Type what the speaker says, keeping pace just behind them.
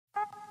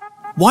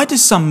Why do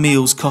some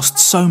meals cost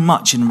so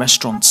much in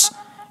restaurants?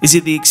 Is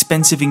it the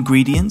expensive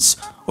ingredients,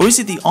 or is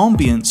it the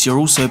ambience you're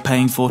also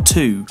paying for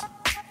too?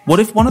 What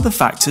if one of the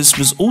factors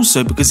was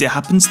also because it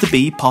happens to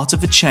be part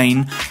of a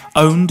chain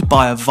owned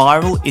by a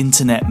viral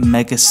internet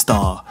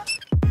megastar?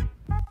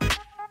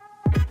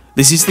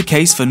 This is the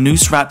case for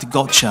Nusrat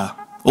Gökçe,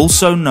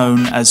 also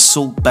known as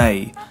Salt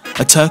Bae,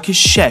 a Turkish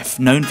chef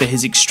known for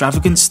his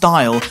extravagant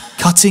style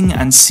cutting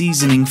and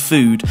seasoning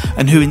food,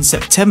 and who in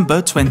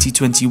September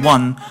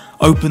 2021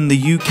 opened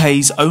the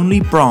UK's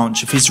only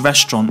branch of his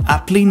restaurant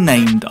aptly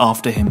named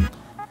after him.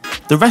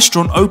 The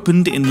restaurant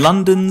opened in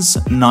London's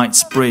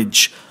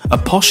Knightsbridge, a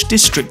posh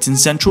district in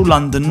central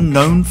London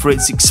known for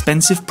its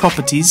expensive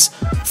properties,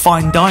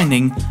 fine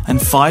dining and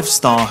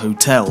 5-star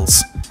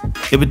hotels.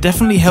 It would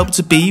definitely help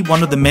to be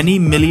one of the many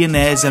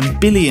millionaires and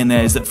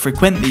billionaires that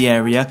frequent the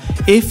area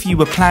if you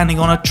were planning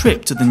on a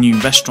trip to the new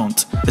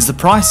restaurant, as the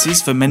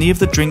prices for many of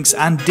the drinks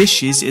and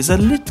dishes is a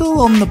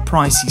little on the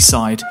pricey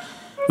side,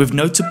 with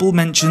notable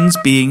mentions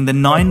being the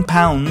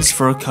 £9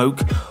 for a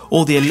Coke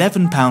or the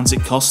 £11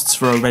 it costs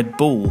for a Red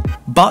Bull.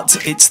 But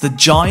it's the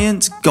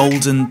giant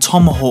golden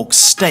Tomahawk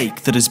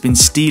steak that has been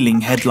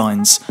stealing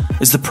headlines,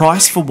 as the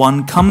price for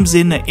one comes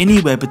in at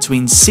anywhere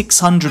between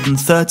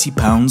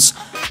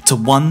 £630 to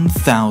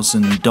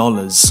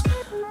 $1,000.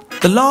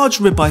 The large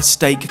ribeye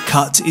steak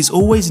cut is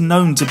always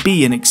known to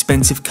be an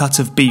expensive cut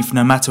of beef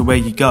no matter where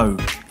you go.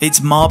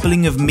 Its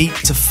marbling of meat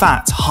to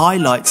fat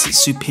highlights its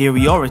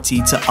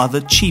superiority to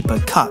other cheaper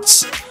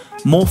cuts.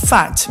 More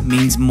fat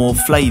means more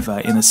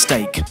flavour in a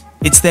steak.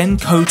 It's then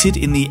coated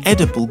in the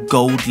edible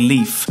gold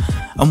leaf,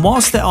 and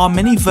whilst there are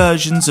many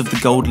versions of the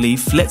gold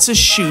leaf, let's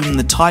assume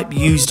the type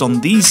used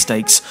on these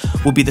steaks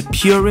will be the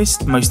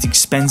purest, most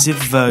expensive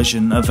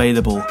version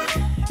available.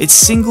 Its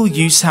single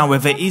use,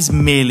 however, is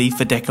merely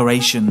for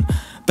decoration,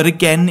 but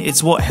again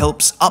it's what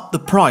helps up the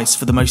price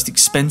for the most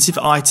expensive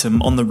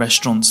item on the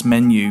restaurant's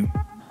menu.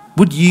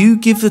 Would you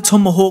give the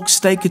Tomahawk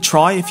steak a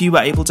try if you were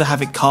able to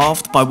have it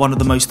carved by one of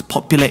the most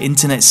popular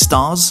internet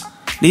stars?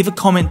 Leave a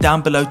comment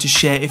down below to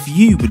share if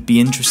you would be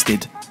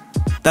interested.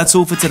 That's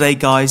all for today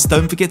guys,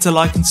 don't forget to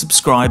like and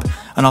subscribe,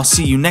 and I'll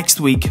see you next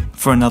week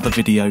for another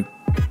video.